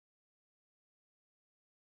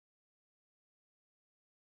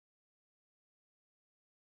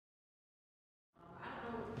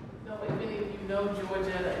know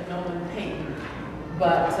Georgia and Nolan Payton,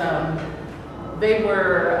 but they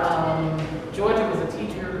were, Georgia was a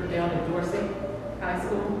teacher down at Dorsey High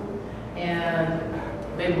School, and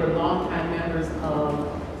they were longtime members of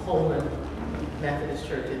Holman Methodist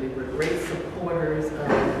Church, and they were great supporters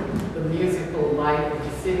of the musical life of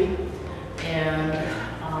the city, and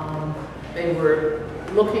they were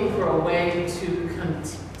looking for a way to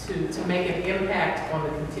make an impact on the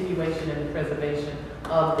continuation and the preservation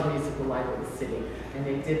of the musical life of the city. And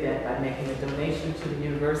they did that by making a donation to the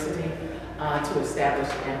university to establish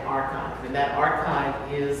an archive. And that archive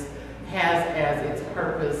has as its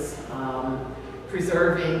purpose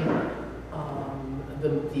preserving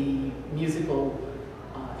the musical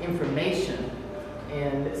information.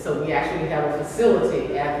 And so we actually have a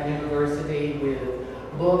facility at the university with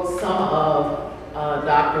books. Some of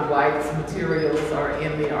Dr. White's materials are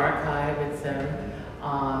in the archive, etc.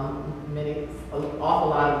 An awful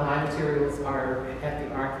lot of my materials are at the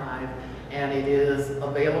archive, and it is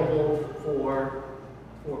available for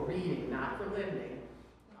reading, not for lending.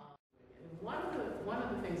 One of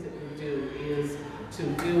the things that we do is to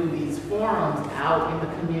do these forums out in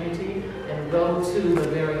the community and go to the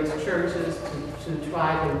various churches to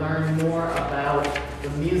try to learn more about the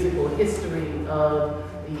musical history of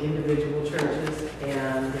the individual churches,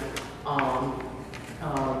 and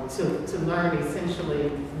to learn essentially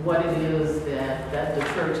what it is that the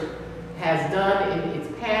church has done in its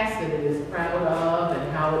past that it is proud of,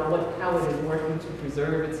 and how it is working to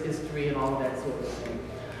preserve its history and all of that sort of thing.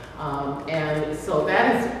 And so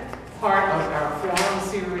that is part of our forum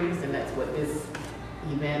series, and that's what this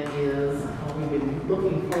event is. We've been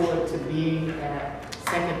looking forward to being at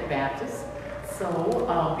Second Baptist.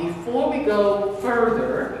 So before we go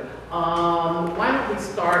further, why don't we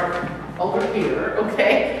start over here,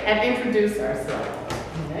 okay, and introduce ourselves,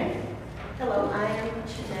 okay? Hello, I am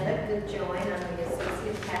Janetta Goodjoin. I'm the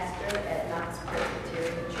associate pastor at Knox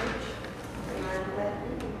Presbyterian Church.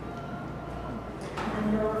 I'm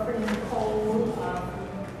Nora Freeman Cole,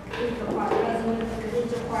 Cathedral Choir, president of the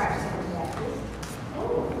Cathedral Choir Second Baptist. Oh,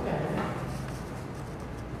 okay.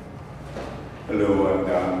 Hello, I'm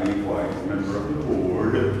Dominic White, member of the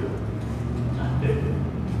board.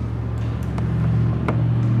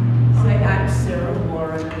 Hi, I'm Sarah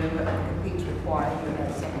Warren, member of the Cathedral Choir here at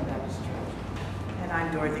Second Baptist Church. And I'm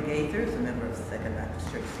Dorothy Gaithers, a member of the Second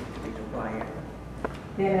Baptist Church Cathedral Choir.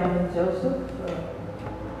 And I'm Joseph,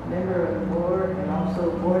 member of the board, and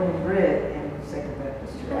also born and bred in Second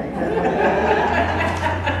Baptist Church.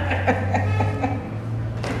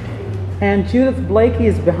 And Judith Blakey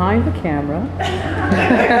is behind the camera.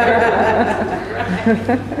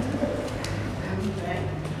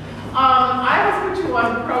 I was put you on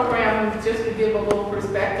the program just to give a little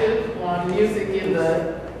perspective on music in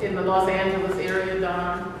the Los Angeles area,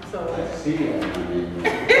 Don. So. I see it.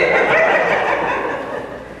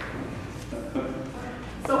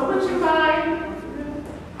 So would you mind?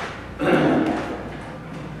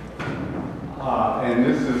 And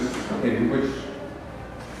this is in which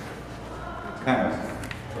kind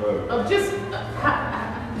of, Just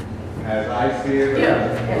as I see it,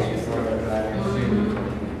 as you see it.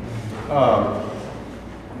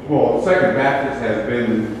 Well, Second Baptist has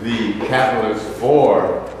been the catalyst for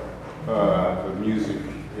the music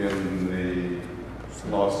in the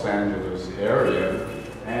Los Angeles area,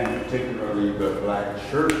 and particularly the black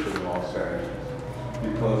church in Los Angeles,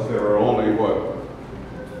 because there are only, what,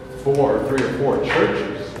 3 or 4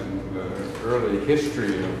 churches in the early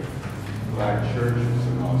history of black churches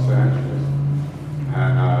in Los Angeles.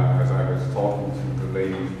 And as I was talking to the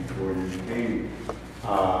ladies before you came,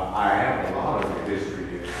 I have a lot of the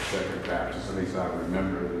history of Second Baptist, at least I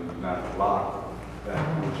remember, not a lot that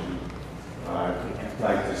much. I'd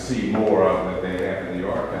like to see more of that they have in the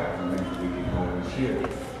archive, and maybe we can go and share.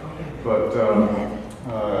 But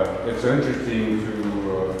it's interesting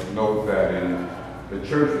to note that the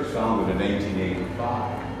church was founded in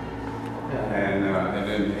 1885, and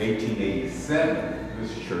in 1887,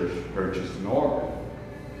 this church purchased an organ.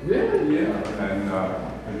 Really? Yeah, and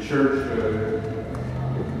the church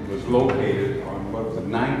was located on, what was it,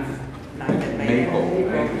 9th and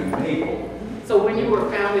Maple. So when you were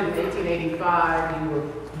founded in 1885,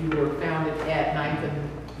 you were founded at 9th and...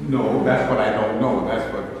 No, that's what I don't know. That's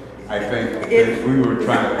what I think we were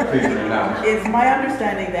trying to figure it out. It's my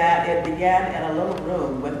understanding that it began in a little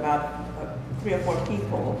room with about 3 or 4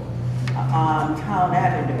 people on Town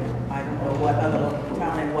Avenue. I don't know what other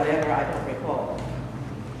town and whatever, I don't recall.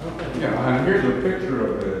 Yeah, and here's a picture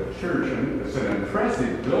of the church, and it's an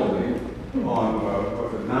impressive building on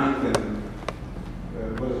the 9th and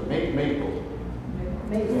Maple.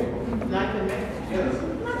 Maple. 9th and Maple? Yes.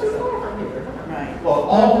 Not too far from here. Right.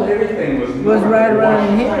 Well, everything was. Was north right of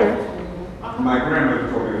around Washington. here. My grandmother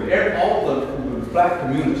told me that all the black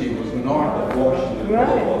community was north of Washington Right.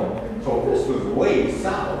 Boulevard. So this was way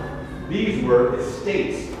south. These were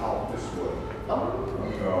estates out this way.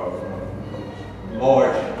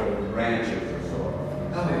 Large ranches and so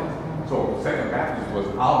on. So Second Baptist was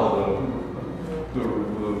out of the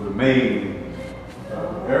main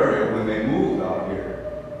area when they moved out here.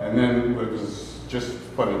 And then it was just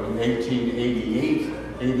in 1888,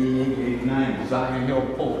 88, 89, Zion Hill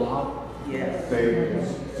pulled out. Yes. The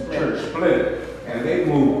church split, and they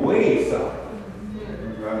moved way south.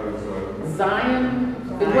 That was Zion,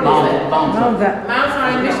 what is Mount that? Mount Zion. Mount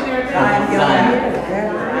Zion Missionary Zion Church? Hill. Zion.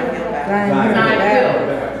 Zion Zion Hill. Hill.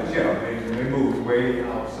 Baptist, yeah, they moved way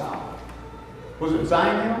out south. Was it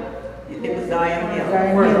Zion Hill? It was Zion Hill.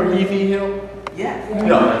 Zion Where Hill. Evie Hill? Yes.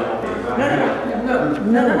 No. No.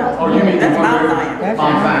 Oh, you mean That's the one Mount there? Zion. That's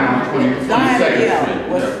Mount Zion on Zion 22nd Hill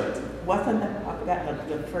Street. wasn't the, I forgot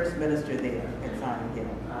the first minister there at Zion Hill.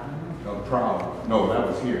 No, Proud. No, that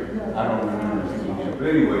was here. I don't remember. But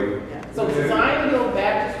anyway. Yeah. So Zion Hill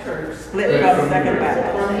Baptist Church. Split from Second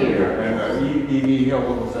Baptist. From here. And Evie Hill,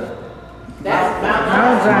 what was that? That's Mount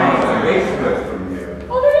Mount Zion. Zion. They split from here.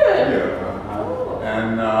 Oh, they did? Yeah. And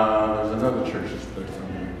there's another church that split from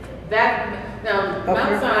here. Now, Okay.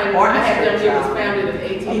 Mount Zion, I Orange had them Church, here, was founded in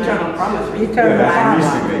Eternal 1892. Promise. Eternal Yeah, that's Promise.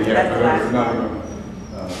 recently, yeah, That's but the there last was none of them.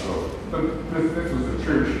 But this was a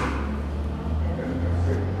church.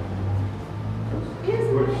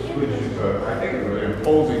 Which is, I think it was an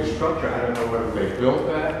imposing structure. I don't know whether they built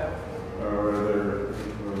that or whether it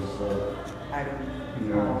was, I don't you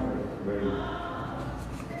know,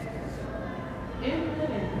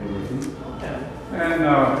 Okay.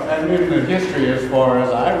 and in the history, as far as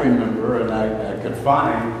I remember, and I could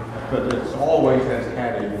find, but it's always has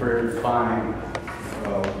had a very fine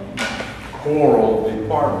choral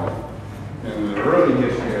department. In the early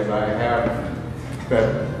history, as I have,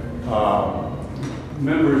 that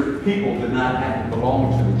people did not have to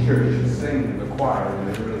belong to the church to sing in the choir in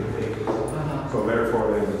the early days. So therefore,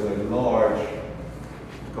 there was a large,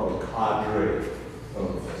 called cadre of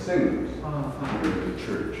singers in the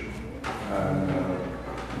church. And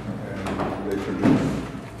they produced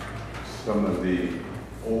some of the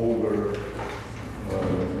older,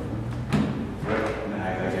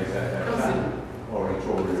 recognized, I guess, at that time,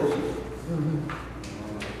 oratorios.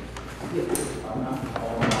 I'm not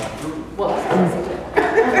all about group. Well, I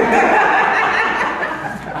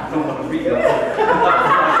don't want to read that.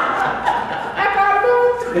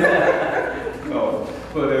 No,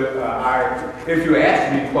 but if you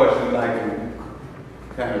ask me questions, I can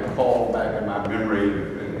kind of call back in my memory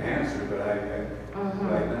and answer, but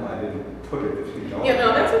right now I didn't put it, if you know. yeah, no,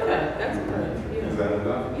 that's okay. That's okay. Is Yeah. that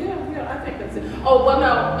enough? Yeah, I think that's it. Oh, well,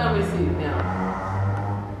 no, let me see now.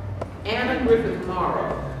 Anna Griffith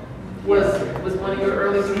Morrow was one of your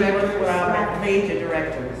early She was directors. one of our major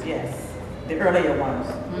directors, yes, the earlier ones.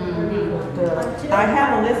 Mhm. I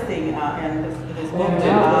have a listing in this book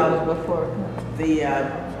of Before. the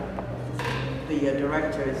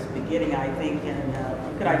directors beginning, I think, and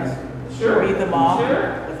could I just Sure. read them all?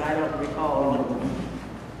 Sure. Because I don't recall all of them.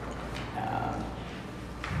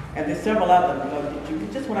 And there's several of them. Did you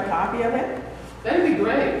just want a copy of it? That'd be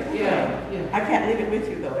great. Yeah. I can't leave it with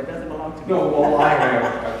you, though. It doesn't belong to me. No, well, I have,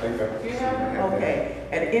 I think I. You have it? Okay.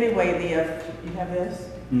 And anyway, you have this?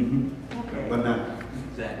 Mm-hmm. Okay. But not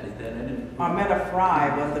Exactly, that I didn't. Armetta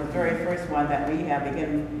Fry was the very first one that we have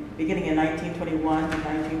beginning in 1921 to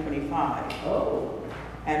 1925. Oh.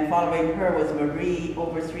 And following her was Marie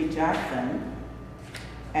Overstreet Jackson.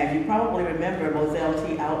 And you probably remember Moselle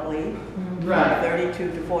T. Outley, Right.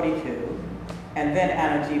 32 to 42. And then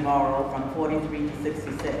Anna G. Morrow from 43 to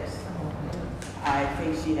 66. I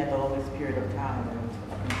think she had the longest period of time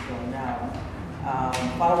until now.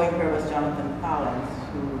 Following her was Jonathan Collins,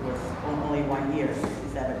 who was only 1 year,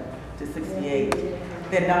 67 to 68.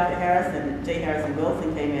 Then Dr. Harrison, J. Harrison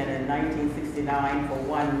Wilson came in 1969 for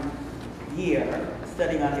 1 year,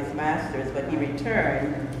 studying on his master's, but he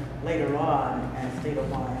returned later on and stayed a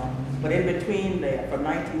while. But in between there, from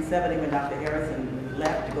 1970 when Dr. Harrison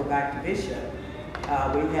left to go back to Bishop,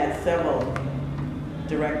 we had several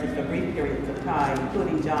directors for brief periods of time,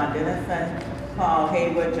 including John Dennison, Paul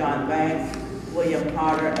Haywood, John Banks, William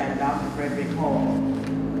Carter, and Dr. Frederick Hall,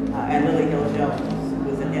 and Lily Hill Jones, who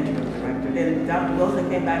was an interim director. Then Dr. Wilson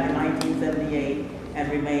came back in 1978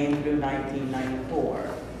 and remained through 1994.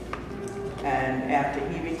 And after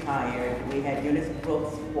he retired, we had Eunice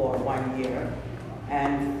Brooks for 1 year,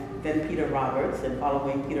 and then Peter Roberts, and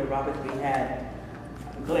following Peter Roberts, we had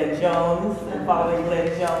Glenn Jones, and following Glenn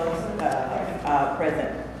Jones,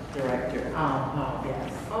 present director.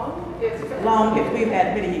 Yes. Oh, it's. Long, we've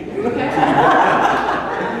had many,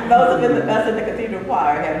 those of us in the cathedral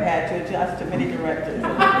choir have had to adjust to many directors.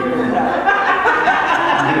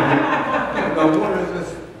 Now, what is this?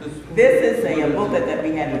 This is a booklet that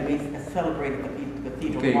we had to be celebrated the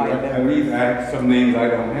cathedral Okay, choir I members. need to add some names I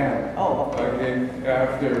don't have. Oh, okay. Okay,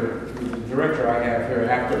 after the director I have here,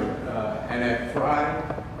 after Annette Fry,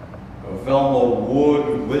 Velma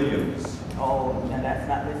Wood Williams. Oh, and that's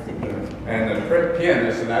not listed here. And the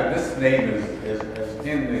pianist, and this name is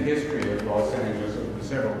in the history of Los Angeles in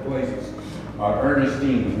several places,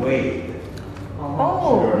 Ernestine Wade.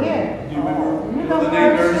 Oh, Sure. yeah. Do you remember You know the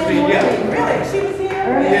name Ernestine? Yeah. Really? She was here?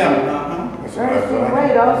 Ernestine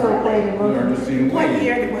Wade also played in most of Ernestine What Wade.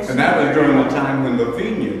 year was she? And that was during the time when the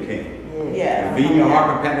Lavinia came. Yeah. Lavinia,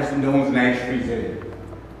 Harper, Patterson, Jones, Nash, Street Z.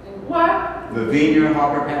 What? Lavinia,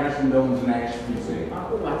 Harper, Patterson, Jones, Nash, Street Z.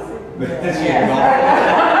 Oh, I see.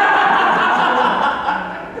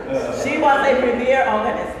 She was a premier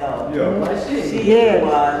organist though. Yeah. Was she? She Yes.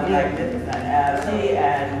 was magnificent. She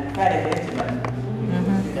and Freddie Benjamin.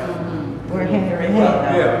 We're Henry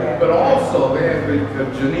Yeah, but also they had the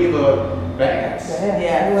Geneva Bass.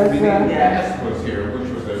 Yeah. Geneva Yeah. Bass was here, which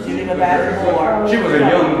was a... Geneva Bass Moore. She was a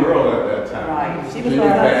young girl at that time. Right. She was Geneva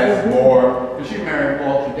with us. Bass Moore, and she married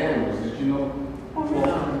Walter Daniels. Did you know?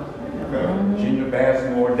 Geneva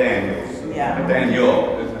Bass Moore Daniels. Yeah.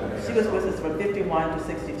 Daniel. She was with us from 51 to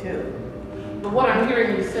 62. But what I'm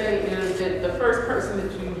hearing you say is that the first person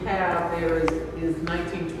that you have there is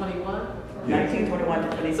 1921? 1921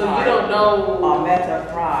 to 25. So you don't know,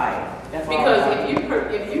 Armetta Fry. That's all I because know.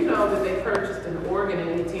 if you know that they purchased an organ in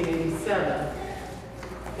 1887,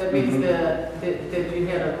 that means that you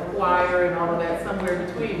had a choir and all of that somewhere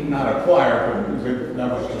between. Not a choir, but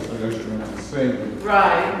that was just an instrument to sing.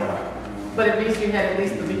 Right. But at least you had at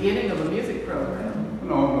least the beginning of a music program.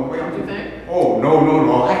 No, wait. Don't you think? Oh,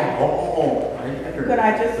 no. I had her. Could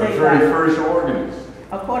I just the say very that- first organist,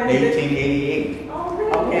 According to this, 1888. Oh,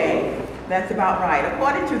 really? okay, that's about right.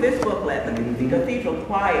 According to this booklet, the cathedral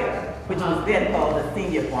choir, which was then called the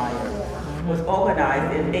senior choir, was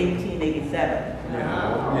organized in 1887.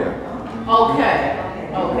 Yeah.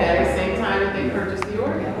 Okay, same time that they purchased the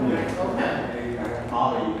organ. Yeah. Okay.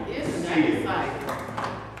 Holly. Isn't that exciting?